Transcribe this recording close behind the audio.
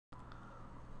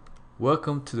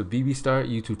Welcome to the BB Star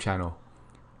YouTube channel.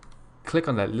 Click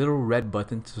on that little red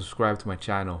button to subscribe to my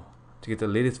channel to get the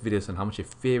latest videos on how much your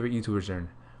favorite YouTubers earn.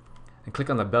 And click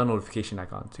on the bell notification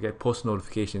icon to get post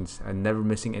notifications and never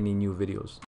missing any new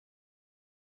videos.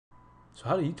 So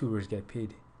how do YouTubers get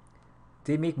paid?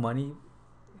 They make money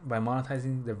by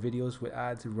monetizing their videos with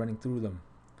ads running through them.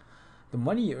 The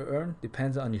money you earn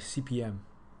depends on your CPM,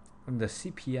 and the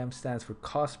CPM stands for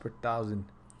cost per thousand.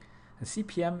 And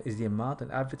CPM is the amount an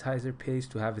advertiser pays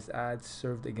to have his ads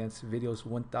served against videos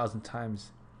 1,000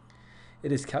 times.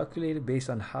 It is calculated based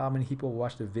on how many people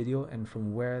watch the video and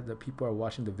from where the people are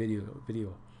watching the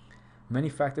video. Many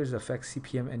factors affect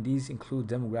CPM, and these include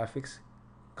demographics,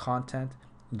 content,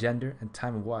 gender, and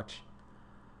time of watch.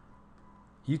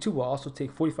 YouTube will also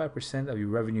take 45% of your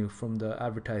revenue from the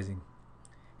advertising.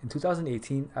 In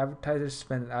 2018, advertisers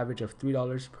spent an average of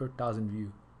 $3 per thousand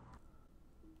views.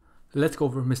 Let's go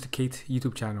over Mr. Kate's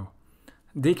YouTube channel.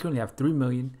 They currently have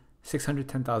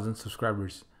 3,610,000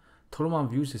 subscribers. Total amount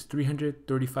of views is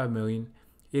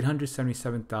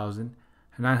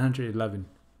 335,877,911.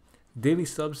 Daily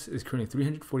subs is currently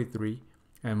 343,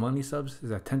 and monthly subs is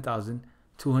at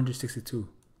 10,262.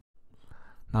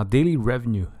 Now daily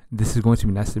revenue, this is going to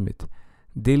be an estimate.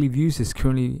 Daily views is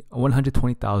currently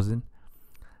 120,000,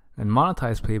 and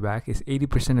monetized playback is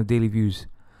 80% of daily views.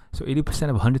 So 80%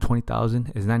 of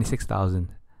 120,000 is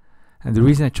 96,000. And the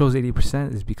reason I chose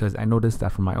 80% is because I noticed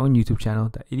that for my own YouTube channel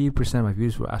that 80% of my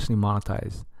views were actually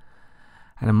monetized.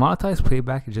 And a monetized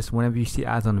playback is just whenever you see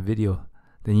ads on a video,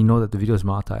 then you know that the video is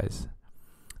monetized.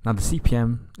 Now the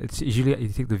CPM, it's usually you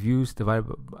take the views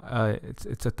divided by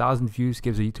it's 1,000 views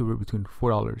gives a YouTuber between $4,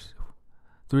 $3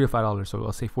 to $5. So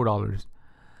I'll say $4.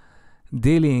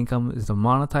 Daily income is the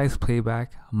monetized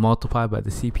playback multiplied by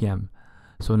the CPM.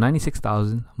 So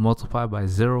 96,000 multiplied by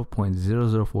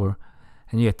 0.004,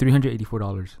 and you get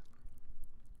 $384.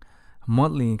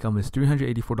 Monthly income is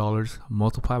 $384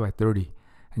 multiplied by 30,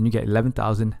 and you get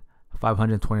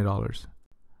 $11,520.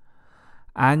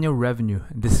 Annual revenue,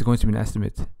 this is going to be an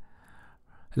estimate,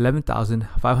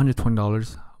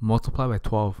 $11,520 multiplied by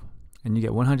 12, and you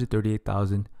get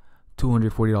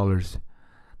 $138,240.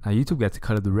 Now YouTube gets a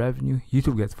cut of the revenue.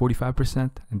 YouTube gets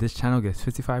 45%, and this channel gets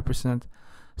 55%.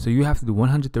 So you have to do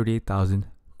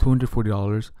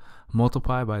 $138,240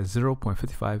 multiplied by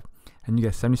 0.55, and you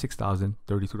get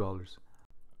 $76,032.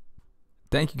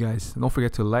 Thank you guys. Don't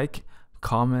forget to like,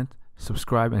 comment,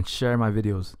 subscribe, and share my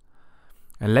videos.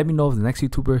 And let me know of the next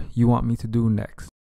YouTuber you want me to do next.